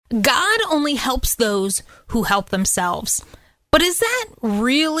God only helps those who help themselves. But is that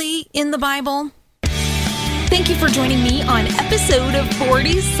really in the Bible? Thank you for joining me on episode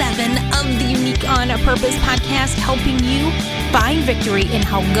 47 of the Unique on Purpose podcast, helping you find victory in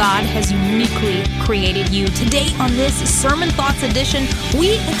how God has uniquely created you. Today on this Sermon Thoughts edition,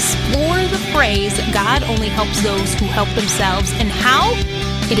 we explore the phrase, God only helps those who help themselves, and how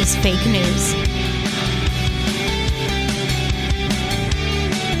it is fake news.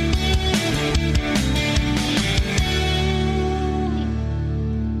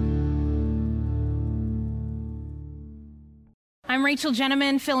 I'm Rachel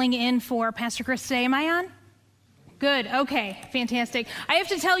Jenneman, filling in for Pastor Chris today. Am I on? Good. Okay. Fantastic. I have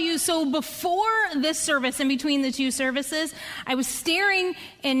to tell you, so before this service, in between the two services, I was staring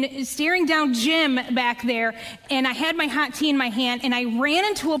down Jim back there, and I had my hot tea in my hand, and I ran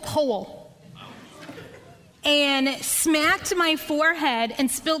into a pole and smacked my forehead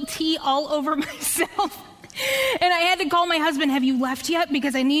and spilled tea all over myself. And I had to call my husband, have you left yet?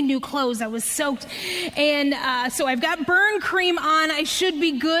 Because I need new clothes. I was soaked. And so I've got burn cream on. I should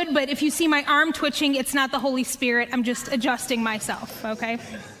be good, but if you see my arm twitching, it's not the Holy Spirit. I'm just adjusting myself, okay?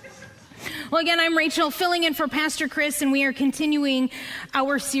 Well, again, I'm Rachel, filling in for Pastor Chris, and we are continuing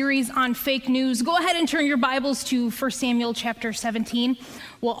our series on fake news. Go ahead and turn your Bibles to 1 Samuel chapter 17.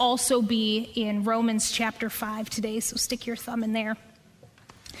 We'll also be in Romans chapter 5 today, so stick your thumb in there.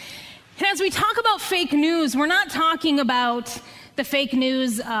 And as we talk about fake news, we're not talking about the fake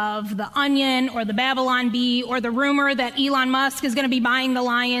news of the Onion or the Babylon Bee or the rumor that Elon Musk is going to be buying the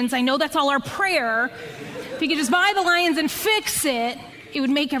Lions. I know that's all our prayer. If you could just buy the Lions and fix it, it would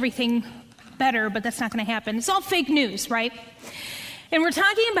make everything better, but that's not going to happen. It's all fake news, right? And we're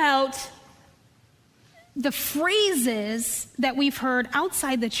talking about the phrases that we've heard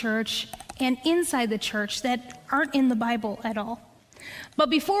outside the church and inside the church that aren't in the Bible at all. But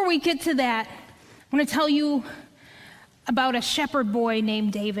before we get to that, I want to tell you about a shepherd boy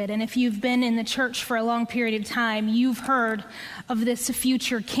named David. And if you've been in the church for a long period of time, you've heard of this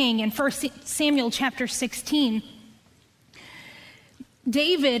future king. In 1 Samuel chapter 16,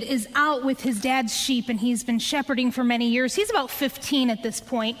 David is out with his dad's sheep, and he's been shepherding for many years. He's about 15 at this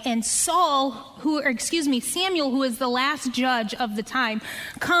point, and Samuel, who is the last judge of the time,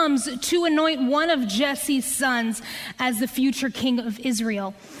 comes to anoint one of Jesse's sons as the future king of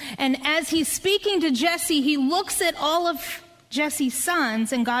Israel. And as he's speaking to Jesse, he looks at all of Jesse's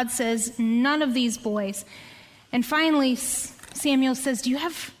sons, and God says, none of these boys. And finally, Samuel says, do you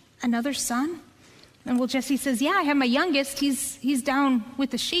have another son? And well, Jesse says, yeah, I have my youngest. He's down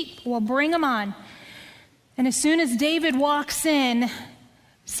with the sheep. Well, bring him on. And as soon as David walks in,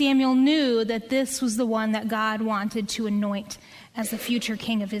 Samuel knew that this was the one that God wanted to anoint as the future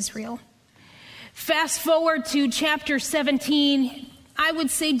king of Israel. Fast forward to chapter 17. I would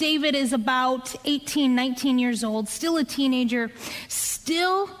say David is about 18, 19 years old, still a teenager,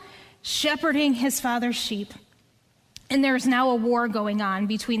 still shepherding his father's sheep. And there's now a war going on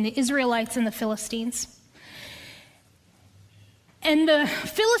between the Israelites and the Philistines. And the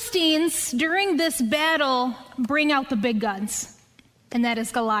Philistines, during this battle, bring out the big guns, and that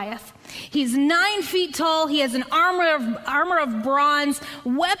is Goliath. He's 9 feet tall. He has an armor of bronze,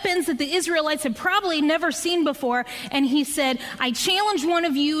 weapons that the Israelites had probably never seen before. And he said, I challenge one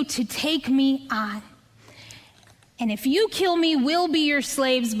of you to take me on. And if you kill me, we'll be your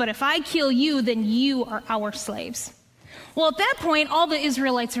slaves. But if I kill you, then you are our slaves. Well, at that point, all the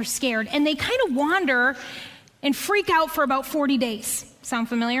Israelites are scared, and they kind of wander and freak out for about 40 days. Sound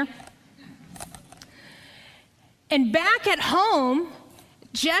familiar? And back at home,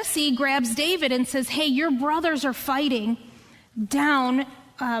 Jesse grabs David and says, hey, your brothers are fighting down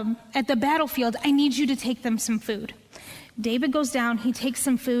at the battlefield. I need you to take them some food. David goes down, he takes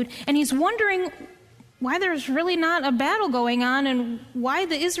some food, and he's wondering why there's really not a battle going on and why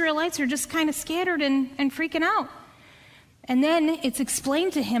the Israelites are just kind of scattered and freaking out. And then it's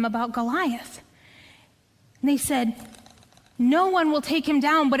explained to him about Goliath. And they said, no one will take him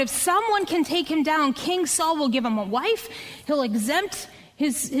down, but if someone can take him down, King Saul will give him a wife. He'll exempt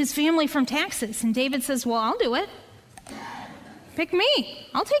his family from taxes. And David says, well, I'll do it. Pick me.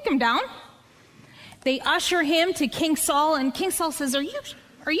 I'll take him down. They usher him to King Saul, and King Saul says, are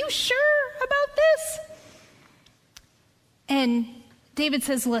you sure about this? And David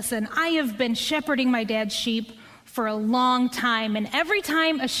says, listen, I have been shepherding my dad's sheep for a long time, and every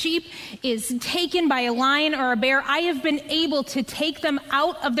time a sheep is taken by a lion or a bear, I have been able to take them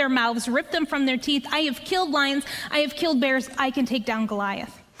out of their mouths, rip them from their teeth. I have killed lions, I have killed bears, I can take down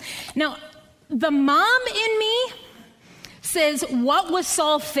Goliath. Now, the mom in me says, what was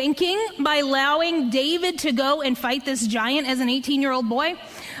Saul thinking by allowing David to go and fight this giant as an 18-year-old boy?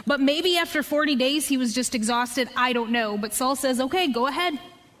 But maybe after 40 days, he was just exhausted. I don't know. But Saul says, okay, go ahead.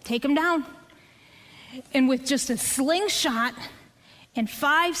 Take him down. And with just a slingshot and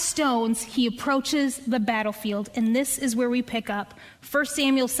 5 stones, he approaches the battlefield. And this is where we pick up 1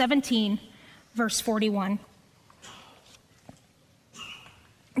 Samuel 17, verse 41.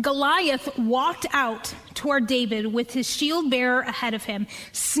 Goliath walked out toward David with his shield bearer ahead of him,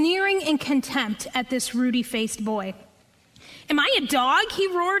 sneering in contempt at this ruddy-faced boy. Am I a dog, he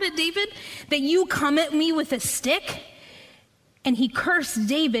roared at David, that you come at me with a stick? And he cursed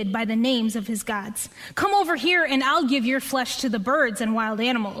David by the names of his gods. Come over here and I'll give your flesh to the birds and wild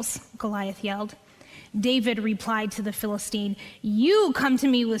animals, Goliath yelled. David replied to the Philistine, you come to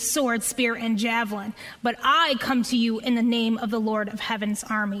me with sword, spear, and javelin, but I come to you in the name of the Lord of heaven's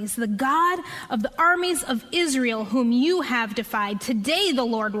armies, the God of the armies of Israel, whom you have defied. Today the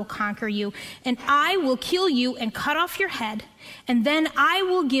Lord will conquer you, and I will kill you and cut off your head. And then I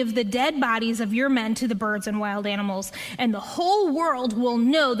will give the dead bodies of your men to the birds and wild animals, and the whole world will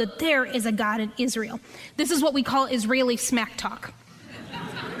know that there is a God in Israel. This is what we call Israeli smack talk.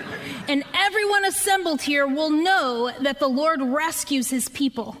 And everyone assembled here will know that the Lord rescues his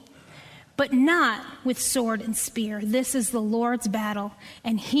people, but not with sword and spear. This is the Lord's battle,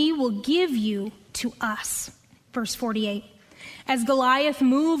 and he will give you to us. Verse 48. As Goliath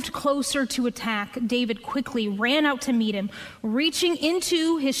moved closer to attack, David quickly ran out to meet him. Reaching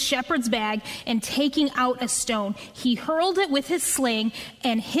into his shepherd's bag and taking out a stone, he hurled it with his sling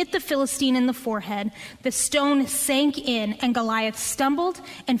and hit the Philistine in the forehead. The stone sank in, and Goliath stumbled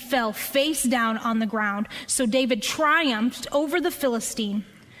and fell face down on the ground. So David triumphed over the Philistine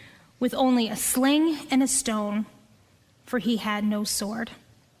with only a sling and a stone, for he had no sword.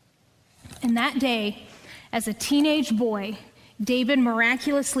 And that day, as a teenage boy, David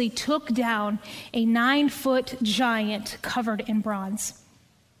miraculously took down a 9-foot giant covered in bronze.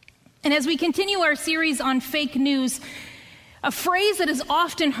 And as we continue our series on fake news, a phrase that is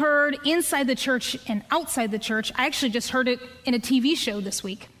often heard inside the church and outside the church, I actually just heard it in a TV show this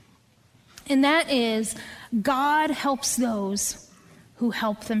week. And that is, God helps those who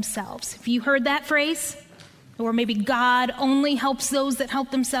help themselves. Have you heard that phrase? Or maybe God only helps those that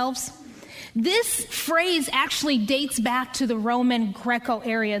help themselves? This phrase actually dates back to the Roman Greco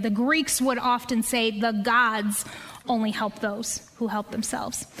area. The Greeks would often say the gods only help those who help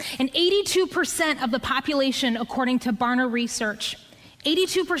themselves. And 82% of the population, according to Barna Research,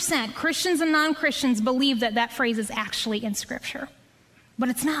 82%, Christians and non-Christians, believe that that phrase is actually in Scripture. But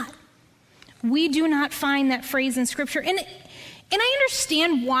it's not. We do not find that phrase in Scripture. And I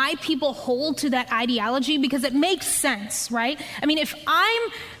understand why people hold to that ideology, because it makes sense, right? I mean, if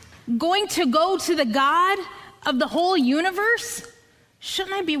I'm going to go to the God of the whole universe,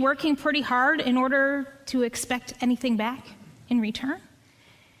 shouldn't I be working pretty hard in order to expect anything back in return?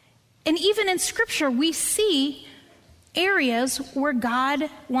 And even in Scripture, we see areas where God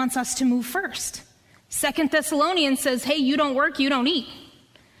wants us to move first. 2 Thessalonians says, hey, you don't work, you don't eat.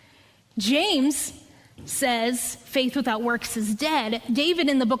 James says, faith without works is dead. David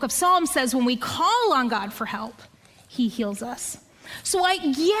in the book of Psalms says, when we call on God for help, he heals us. So I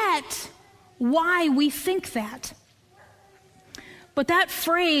get why we think that. But that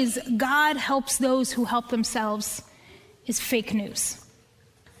phrase, God helps those who help themselves, is fake news.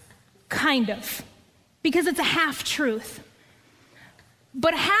 Kind of. Because it's a half-truth.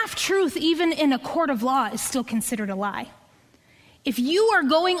 But a half-truth, even in a court of law, is still considered a lie. If you are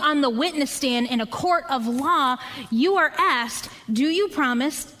going on the witness stand in a court of law, you are asked, do you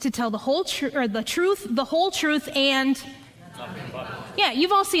promise to tell the whole the truth, the whole truth, and... Yeah,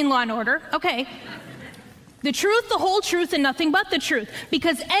 you've all seen Law and Order. Okay. The truth, the whole truth, and nothing but the truth.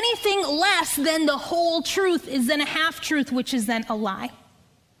 Because anything less than the whole truth is then a half-truth, which is then a lie.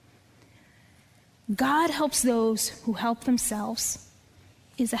 God helps those who help themselves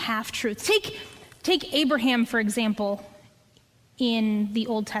is a half-truth. Take Abraham, for example, in the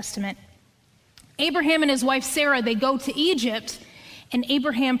Old Testament. Abraham and his wife Sarah, they go to Egypt, and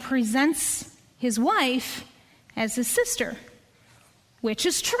Abraham presents his wife as his sister, which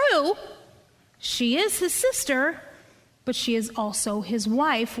is true. She is his sister, but she is also his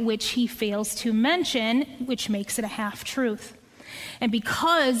wife, which he fails to mention, which makes it a was And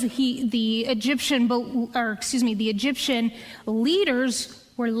because the Egyptian leaders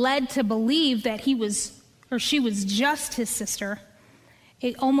were led to believe that she was just his sister,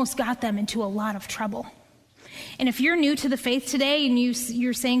 it almost got them into a lot of trouble. And if you're new to the faith today and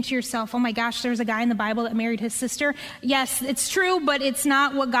you're saying to yourself, oh my gosh, there's a guy in the Bible that married his sister. Yes, it's true, but it's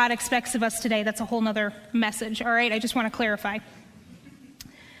not what God expects of us today. That's a whole nother message, all right? I just want to clarify.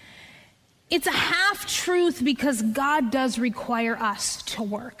 It's a half-truth because God does require us to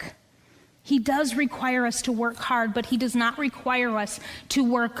work. He does require us to work hard, but he does not require us to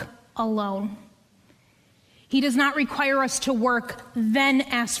work alone. He does not require us to work, then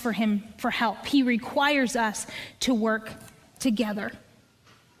ask for him for help. He requires us to work together,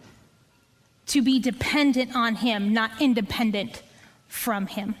 to be dependent on him, not independent from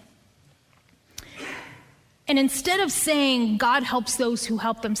him. And instead of saying God helps those who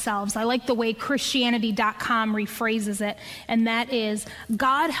help themselves, I like the way Christianity.com rephrases it, and that is,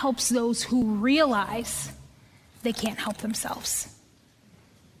 God helps those who realize they can't help themselves.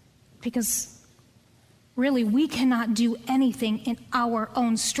 Because really, we cannot do anything in our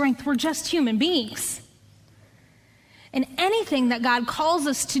own strength. We're just human beings. And anything that God calls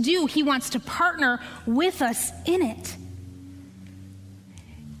us to do, he wants to partner with us in it.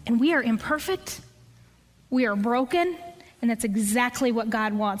 And we are imperfect. We are broken, and that's exactly what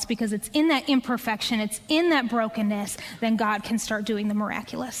God wants, because it's in that imperfection, it's in that brokenness, then God can start doing the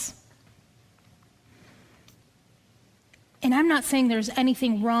miraculous. And I'm not saying there's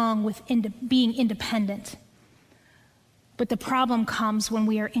anything wrong with being independent, but the problem comes when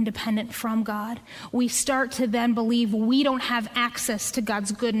we are independent from God. We start to then believe we don't have access to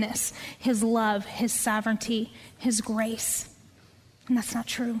God's goodness, his love, his sovereignty, his grace. And that's not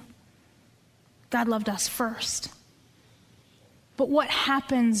true. God loved us first. But what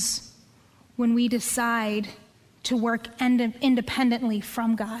happens when we decide to work independently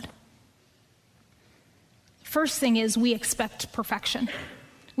from God? First thing is we expect perfection.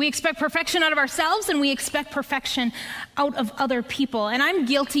 We expect perfection out of ourselves, and we expect perfection out of other people. And I'm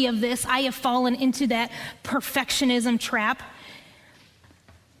guilty of this. I have fallen into that perfectionism trap.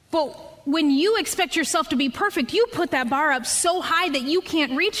 But when you expect yourself to be perfect, you put that bar up so high that you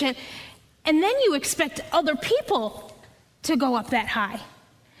can't reach it. And then you expect other people to go up that high.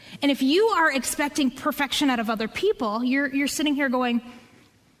 And if you are expecting perfection out of other people, you're sitting here going,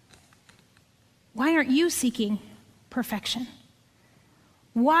 why aren't you seeking perfection?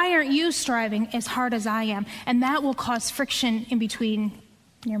 Why aren't you striving as hard as I am? And that will cause friction in between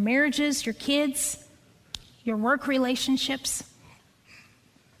your marriages, your kids, your work relationships.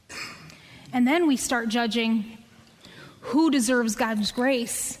 And then we start judging who deserves God's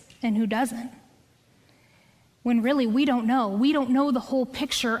grace and who doesn't. When really we don't know. We don't know the whole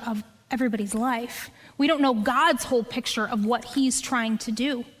picture of everybody's life. We don't know God's whole picture of what he's trying to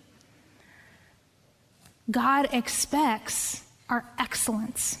do. God expects our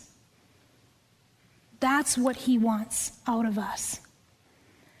excellence. That's what he wants out of us.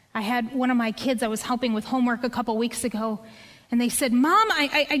 I had one of my kids I was helping with homework a couple weeks ago, and they said, Mom,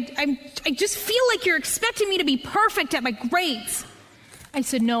 I just feel like you're expecting me to be perfect at my grades. I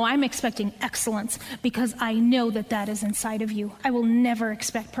said, no, I'm expecting excellence because I know that that is inside of you. I will never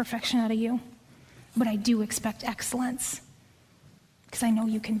expect perfection out of you, but I do expect excellence because I know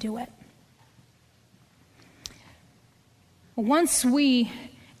you can do it. Once we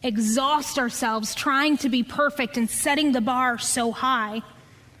exhaust ourselves trying to be perfect and setting the bar so high,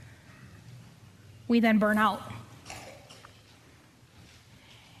 we then burn out.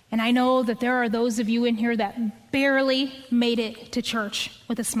 And I know that there are those of you in here that barely made it to church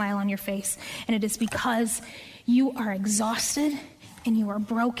with a smile on your face. And it is because you are exhausted and you are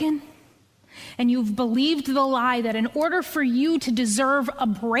broken. And you've believed the lie that in order for you to deserve a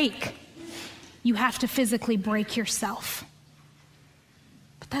break, you have to physically break yourself.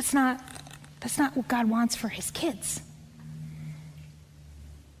 But that's not what God wants for his kids.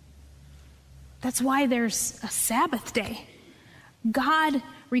 That's why there's a Sabbath day. God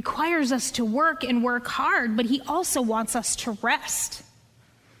requires us to work and work hard, but he also wants us to rest.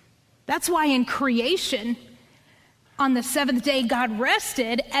 That's why in creation, on the seventh day, God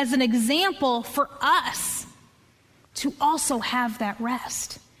rested as an example for us to also have that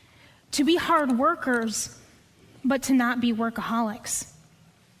rest, to be hard workers, but to not be workaholics.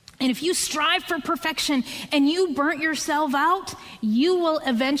 And if you strive for perfection and you burnt yourself out, you will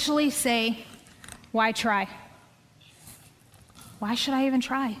eventually say, why try? Why should I even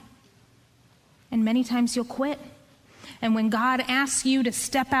try? And many times you'll quit. And when God asks you to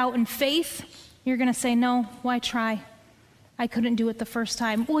step out in faith, you're going to say, no, why try? I couldn't do it the first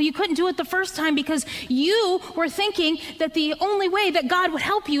time. Well, you couldn't do it the first time because you were thinking that the only way that God would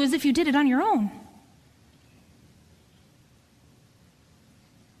help you is if you did it on your own.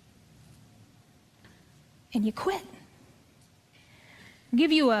 And you quit. I'll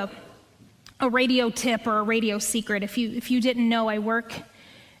give you a radio tip or a radio secret. If you didn't know, I work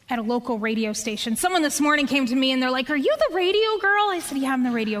at a local radio station. Someone this morning came to me and they're like, are you the radio girl? I said, yeah, I'm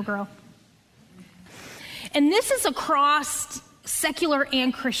the radio girl. And this is across secular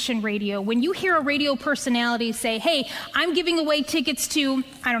and Christian radio. When you hear a radio personality say, hey, I'm giving away tickets to,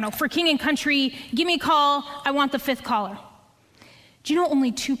 I don't know, For King and Country, give me a call, I want the fifth caller. Do you know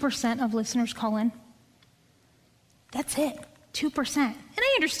only 2% of listeners call in? That's it, 2%. And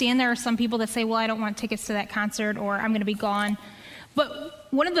I understand there are some people that say, well, I don't want tickets to that concert, or I'm going to be gone. But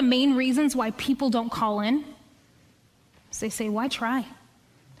one of the main reasons why people don't call in is they say, why try?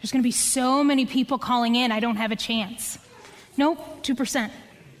 There's going to be so many people calling in, I don't have a chance. Nope, 2%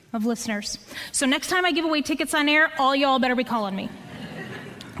 of listeners. So next time I give away tickets on air, all y'all better be calling me.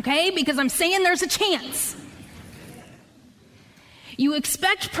 Okay? Because I'm saying there's a chance. You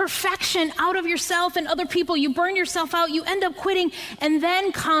expect perfection out of yourself and other people. You burn yourself out. You end up quitting. And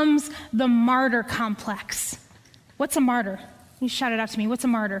then comes the martyr complex. What's a martyr? You shout it out to me. What's a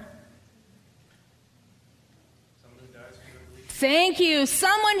martyr? Thank you.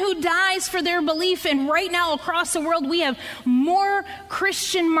 Someone who dies for their belief. And right now across the world, we have more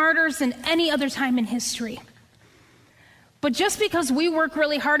Christian martyrs than any other time in history. But just because we work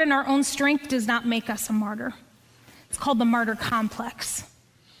really hard in our own strength does not make us a martyr. It's called the martyr complex.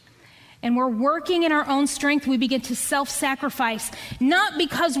 And we're working in our own strength. We begin to self-sacrifice, not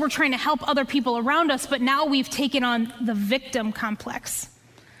because we're trying to help other people around us, but now we've taken on the victim complex.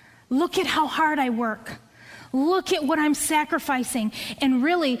 Look at how hard I work. Look at what I'm sacrificing. And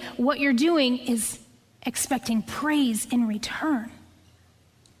really, what you're doing is expecting praise in return.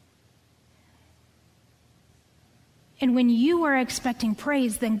 And when you are expecting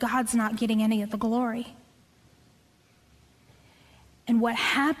praise, then God's not getting any of the glory. And what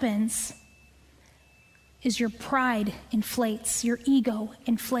happens is your pride inflates, your ego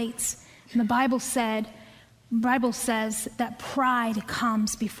inflates. And the Bible says that pride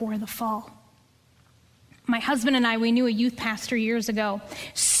comes before the fall. My husband and I, we knew a youth pastor years ago,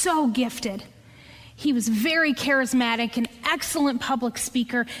 so gifted. He was very charismatic, an excellent public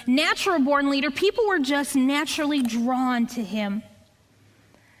speaker, natural-born leader. People were just naturally drawn to him.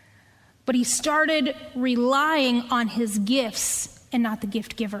 But he started relying on his gifts and not the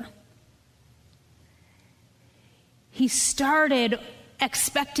gift giver. He started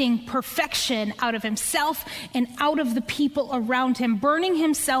expecting perfection out of himself and out of the people around him, burning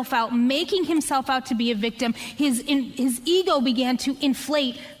himself out, making himself out to be a victim. His ego began to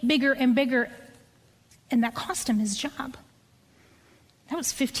inflate bigger and bigger, and that cost him his job. That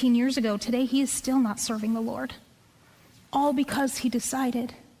was 15 years ago. Today, he is still not serving the Lord, all because he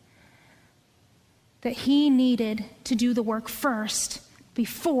decided that he needed to do the work first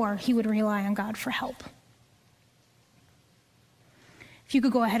before he would rely on God for help. If you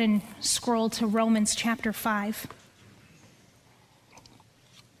could go ahead and scroll to Romans chapter 5.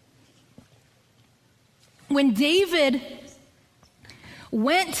 When David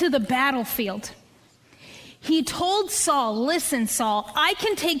went to the battlefield, he told Saul, listen, Saul, I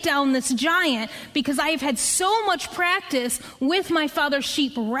can take down this giant because I have had so much practice with my father's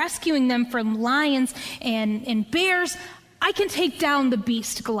sheep, rescuing them from lions and bears. I can take down the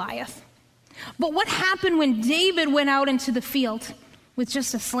beast Goliath. But what happened when David went out into the field with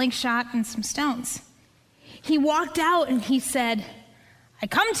just a slingshot and some stones? He walked out and he said, I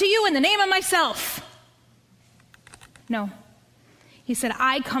come to you in the name of myself. No. He said,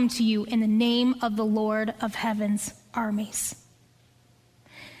 I come to you in the name of the Lord of heaven's armies.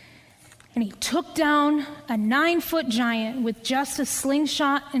 And he took down a 9-foot giant with just a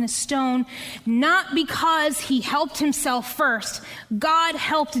slingshot and a stone, not because he helped himself first. God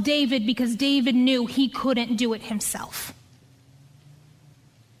helped David because David knew he couldn't do it himself.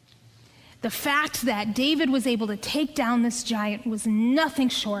 The fact that David was able to take down this giant was nothing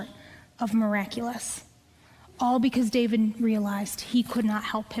short of miraculous. All because David realized he could not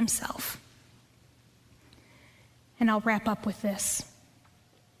help himself. And I'll wrap up with this.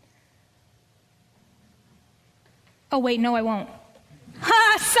 Oh, wait, no, I won't.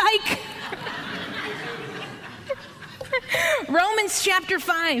 Ha, psych! Romans chapter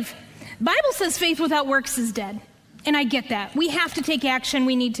 5. The Bible says faith without works is dead. And I get that. We have to take action.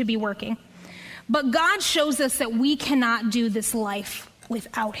 We need to be working. But God shows us that we cannot do this life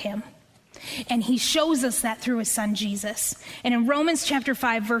without him. And he shows us that through his son, Jesus. And in Romans chapter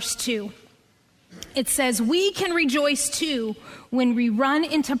 5, verse 2, it says, we can rejoice too when we run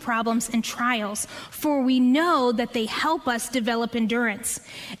into problems and trials, for we know that they help us develop endurance.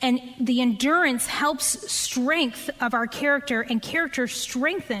 And the endurance helps strength of our character, and character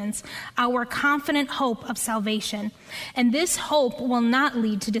strengthens our confident hope of salvation. And this hope will not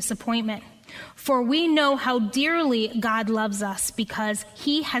lead to disappointment. For we know how dearly God loves us because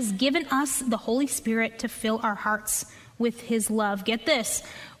he has given us the Holy Spirit to fill our hearts with his love. Get this,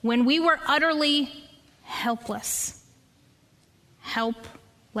 when we were utterly helpless,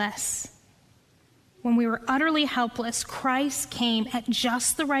 helpless. When we were utterly helpless, Christ came at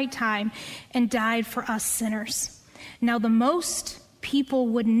just the right time and died for us sinners. Now most people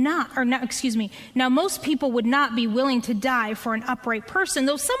would not be willing to die for an upright person,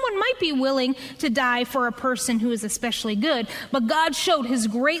 though someone might be willing to die for a person who is especially good. But God showed his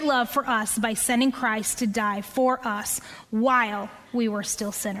great love for us by sending Christ to die for us while we were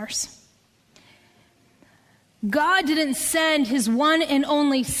still sinners. God didn't send his one and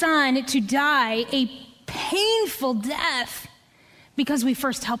only Son to die a painful death because we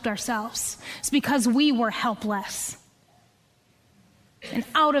first helped ourselves. It's because we were helpless. And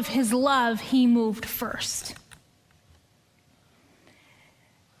out of his love, he moved first.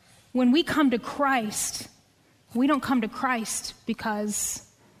 When we come to Christ, we don't come to Christ because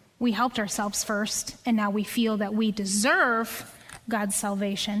we helped ourselves first and now we feel that we deserve God's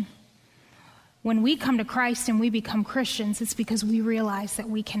salvation. When we come to Christ and we become Christians, it's because we realize that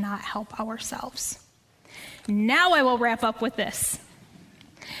we cannot help ourselves. Now I will wrap up with this.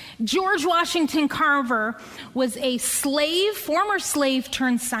 George Washington Carver was a former slave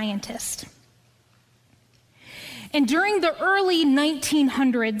turned scientist. And during the early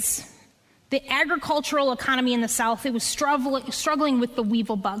 1900s, the agricultural economy in the South, it was struggling with the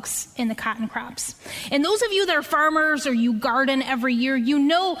weevil bugs in the cotton crops. And those of you that are farmers or you garden every year, you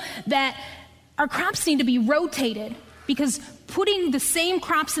know that our crops need to be rotated because putting the same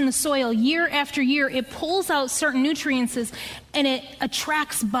crops in the soil year after year, it pulls out certain nutrients and it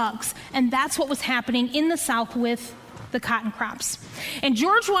attracts bugs. And that's what was happening in the South with the cotton crops. And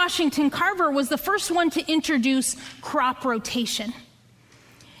George Washington Carver was the first one to introduce crop rotation.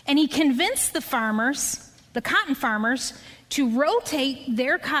 And he convinced the cotton farmers, to rotate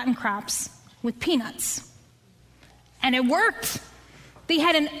their cotton crops with peanuts. And it worked. They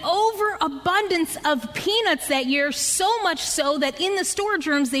had an overabundance of peanuts that year, so much so that in the storage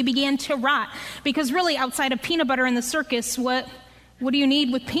rooms they began to rot. Because really, outside of peanut butter in the circus, what do you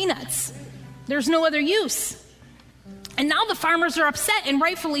need with peanuts? There's no other use. And now the farmers are upset, and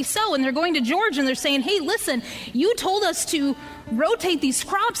rightfully so, and they're going to George and they're saying, hey, listen, you told us to rotate these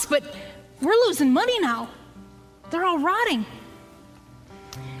crops, but we're losing money now. They're all rotting.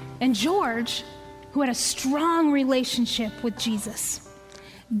 And George, who had a strong relationship with Jesus,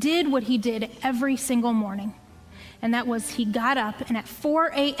 did what he did every single morning. And that was he got up, and at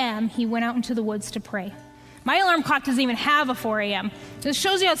 4 a.m., he went out into the woods to pray. My alarm clock doesn't even have a 4 a.m. This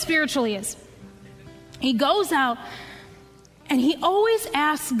shows you how spiritual he is. He goes out, and he always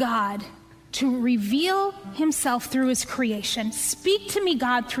asks God to reveal himself through his creation. Speak to me,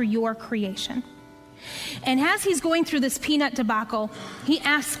 God, through your creation. And as he's going through this peanut debacle, he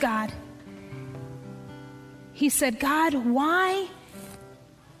asks God, he said, God, why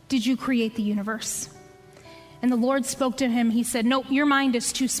did you create the universe? And the Lord spoke to him. He said, no, your mind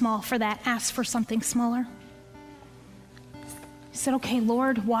is too small for that. Ask for something smaller. He said, okay,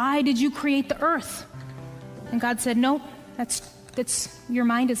 Lord, why did you create the earth? And God said, nope, that's your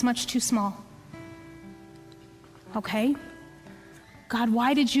mind is much too small. Okay. God,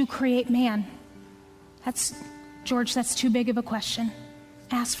 why did you create man? George, that's too big of a question.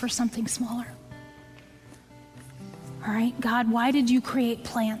 Ask for something smaller. All right, God, why did you create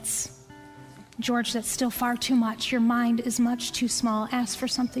plants? George, that's still far too much. Your mind is much too small. Ask for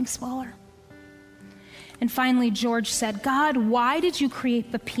something smaller. And finally, George said, God, why did you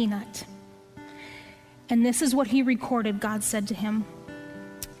create the peanut? And this is what he recorded. God said to him,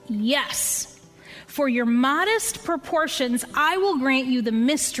 yes, for your modest proportions, I will grant you the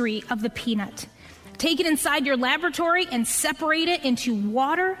mystery of the peanut. Take it inside your laboratory and separate it into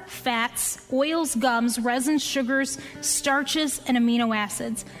water, fats, oils, gums, resins, sugars, starches, and amino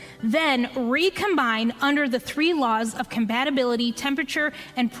acids. Then recombine under the 3 laws of compatibility, temperature,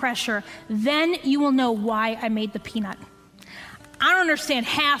 and pressure. Then you will know why I made the peanut. I don't understand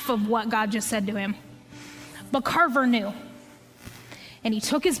half of what God just said to him, but Carver knew. And he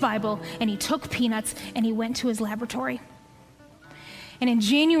took his Bible, and he took peanuts, and he went to his laboratory. And in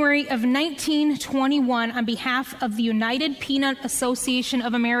January of 1921, on behalf of the United Peanut Association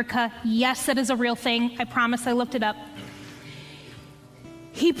of America, yes, that is a real thing, I promise I looked it up,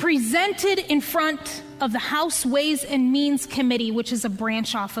 he presented in front of the House Ways and Means Committee, which is a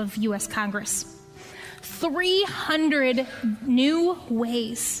branch off of U.S. Congress, 300 new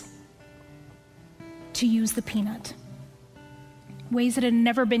ways to use the peanut. Ways that had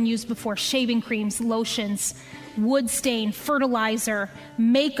never been used before: shaving creams, lotions, wood stain, fertilizer,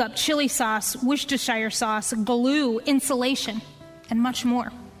 makeup, chili sauce, Worcestershire sauce, glue, insulation, and much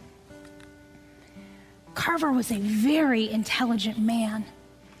more. Carver was a very intelligent man,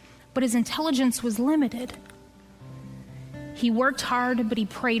 but his intelligence was limited. He worked hard, but he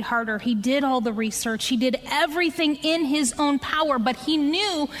prayed harder. He did all the research. He did everything in his own power, but he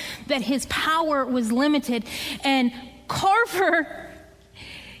knew that his power was limited. And Carver,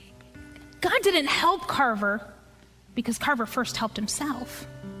 God didn't help Carver because Carver first helped himself.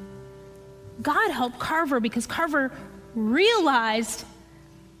 God helped Carver because Carver realized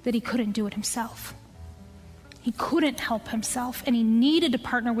that he couldn't do it himself. He couldn't help himself, and he needed to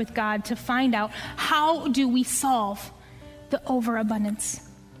partner with God to find out, how do we solve the overabundance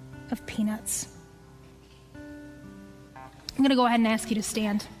of peanuts? I'm going to go ahead and ask you to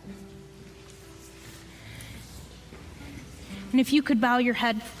stand. And if you could bow your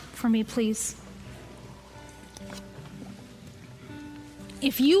head for me, please.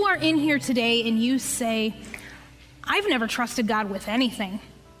 If you are in here today and you say, I've never trusted God with anything,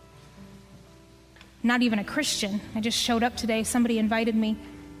 not even a Christian. I just showed up today. Somebody invited me.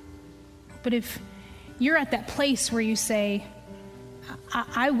 But if you're at that place where you say,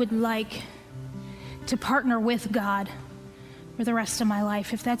 I would like to partner with God for the rest of my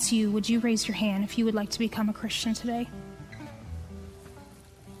life, if that's you, would you raise your hand if you would like to become a Christian today?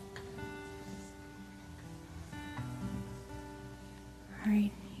 All right,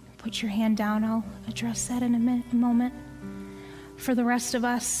 you can put your hand down. I'll address that in a moment. For the rest of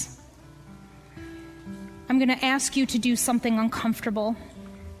us, I'm going to ask you to do something uncomfortable.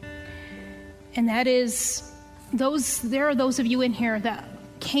 And that is, there are those of you in here that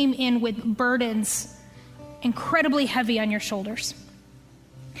came in with burdens incredibly heavy on your shoulders.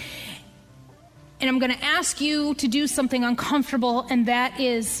 And I'm going to ask you to do something uncomfortable, and that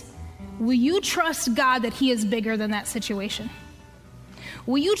is, will you trust God that he is bigger than that situation?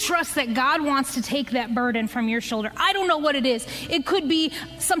 Will you trust that God wants to take that burden from your shoulder? I don't know what it is. It could be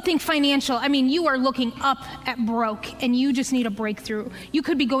something financial. I mean, you are looking up at broke and you just need a breakthrough. You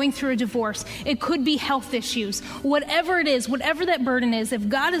could be going through a divorce. It could be health issues. Whatever it is, whatever that burden is, if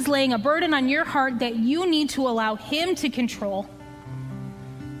God is laying a burden on your heart that you need to allow him to control,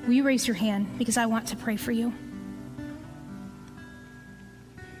 will you raise your hand? Because I want to pray for you.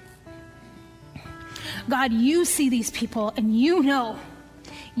 God, you see these people and you know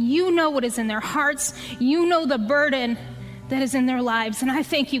what is in their hearts. You know the burden that is in their lives. And I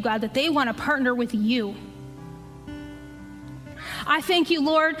thank you, God, that they want to partner with you. I thank you,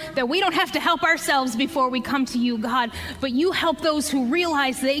 Lord, that we don't have to help ourselves before we come to you, God, but you help those who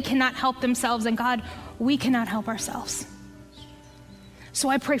realize they cannot help themselves. And God, we cannot help ourselves. So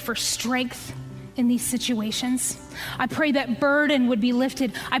I pray for strength in these situations. I pray that burden would be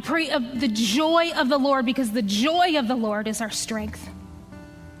lifted. I pray of the joy of the Lord, because the joy of the Lord is our strength.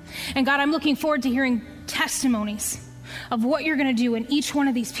 And God, I'm looking forward to hearing testimonies of what you're going to do in each one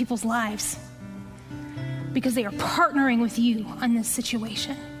of these people's lives, because they are partnering with you on this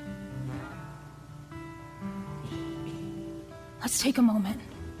situation. Let's take a moment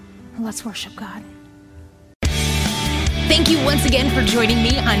and let's worship God. Thank you once again for joining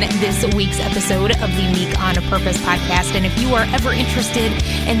me on this week's episode of the Unique on Purpose podcast. And if you are ever interested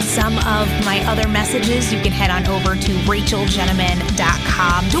in some of my other messages, you can head on over to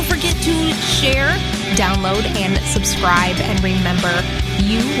rachelgentleman.com. Don't forget to share, download, and subscribe. And remember,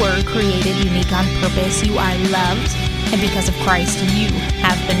 you were created unique on purpose. You are loved. And because of Christ, you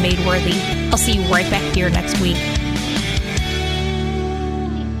have been made worthy. I'll see you right back here next week.